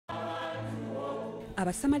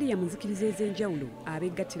Abasamaliya mu nzikiriza ez'enjawulo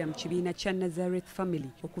abeegattira mu kibiina kya Nazareth Family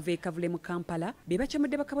okuva e Kavule mu Kampala be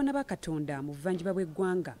bakyamudde bakabona ba Katonda mu buvanjuba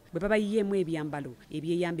bw'eggwanga bwe babayiyeemu ebyambalo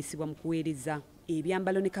ebyeyambisibwa mu kuweereza.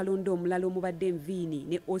 Ebyambalo ne kalondo omulala omubadde enviini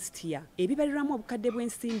ne ostia ebibalirwamu obukadde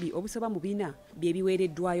bw'ensimbi obusoba mu 4 bye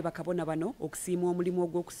biweereddwayo bakabona bano okusiima omulimu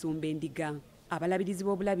ogw'okusumba endiga. Abalabirizi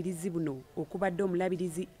b'obulabirizi buno okubadde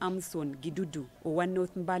omulabirizi Amson Gidudu owa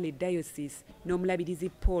North Mbale Diocese n'omulabirizi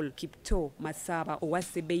Paul Kipto Masaba owa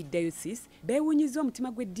Sebei Diocese beewuunyiza omutima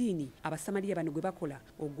gw'eddiini abasamaliya bano gwe bakola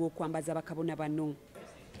ogw'okwambaza bakabona bano.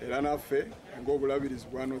 Era naffe ng'obulabirizi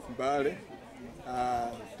bwa North Mbale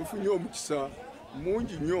tufunye omukisa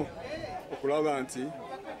mungi nnyo okulaba nti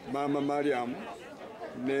Maama Mariam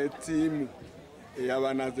ne ttiimu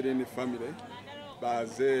ey'Abanazeresi Family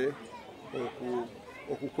baze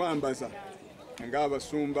okukwambaza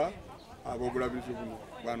ng'abasumba ab'obulabirizi buno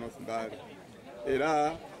bwa North Mbale.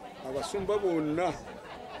 Era abasumba bonna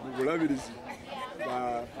mu bulabirizi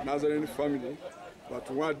ba Nazarene Family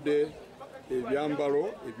batuwadde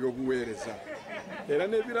ebyambalo eby'obuweereza era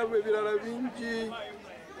n'ebirabo ebirala bingi.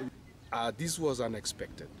 This was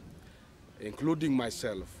unexpected, including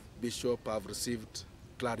myself. Bishop, have received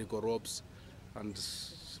clerical robes, and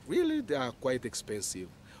really they are quite expensive.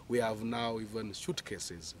 We have now even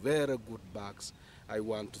suitcases, very good bags. I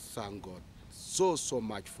want to thank God so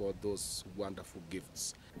much for those wonderful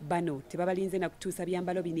gifts. Bano tebabalinze na kutuusa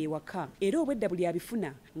byambalo bino ewaka era obwedda buli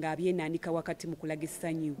abifuna ng'abyeenaanika wakati mu kulaga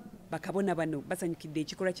essanyu. Bakabona bano basanyukidde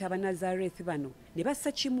ekikolwa ky'Abanazareth bano ne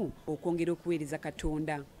bassa kimu okwongera okuweereza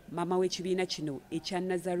Katonda. Maama w'ekibiina kino ekya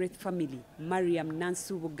Nazareth Family, Mariam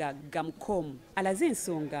Nansubuga Gamkom, alaze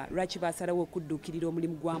ensonga lwaki baasalawo okudduukirira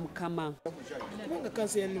omulimu gwa Mukama. Kubanga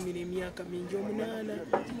kansa yannumira emyaka mingi 8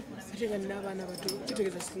 ate nga nina abaana bato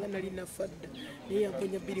kitegeeza singa nali nafadda naye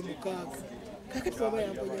yamponya 26. Kakati baba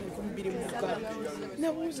yamponya 26.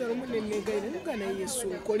 Nabuuza lumu ne neegayira nuga naye Yesu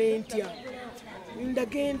nkole ntya?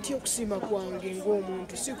 Ndage ntya okusiima kwange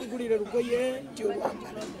ng'omuntu sikugulira lugoye nti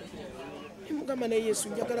olwambala. Mukama na Yesu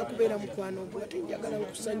njagala kubeera mukwano gwo ate njagala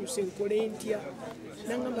okusanyusa nkole ntya?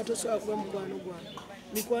 Nangamba tosobola kuba mukwano gwange.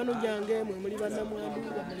 Mikwano gyange mwe muli bannamwandu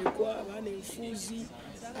bamulekwa abaana enfuuzi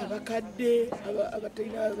abakadde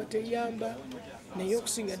abateyamba naye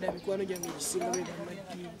okusinga ddala mikwano gyange egisinga be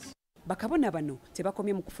bammaddiini. Bakabona bano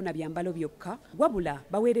tebakomye mu kufuna byambalo byokka wabula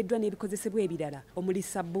baweereddwa n'ebikozesebwa ebirala omuli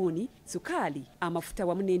sabbuuni, sukaali, amafuta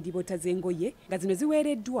wamu n'endiboota z'engoye nga zino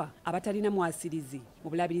ziweereddwa abatalina mwasirizi mu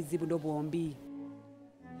bulabirizi buno bwombi.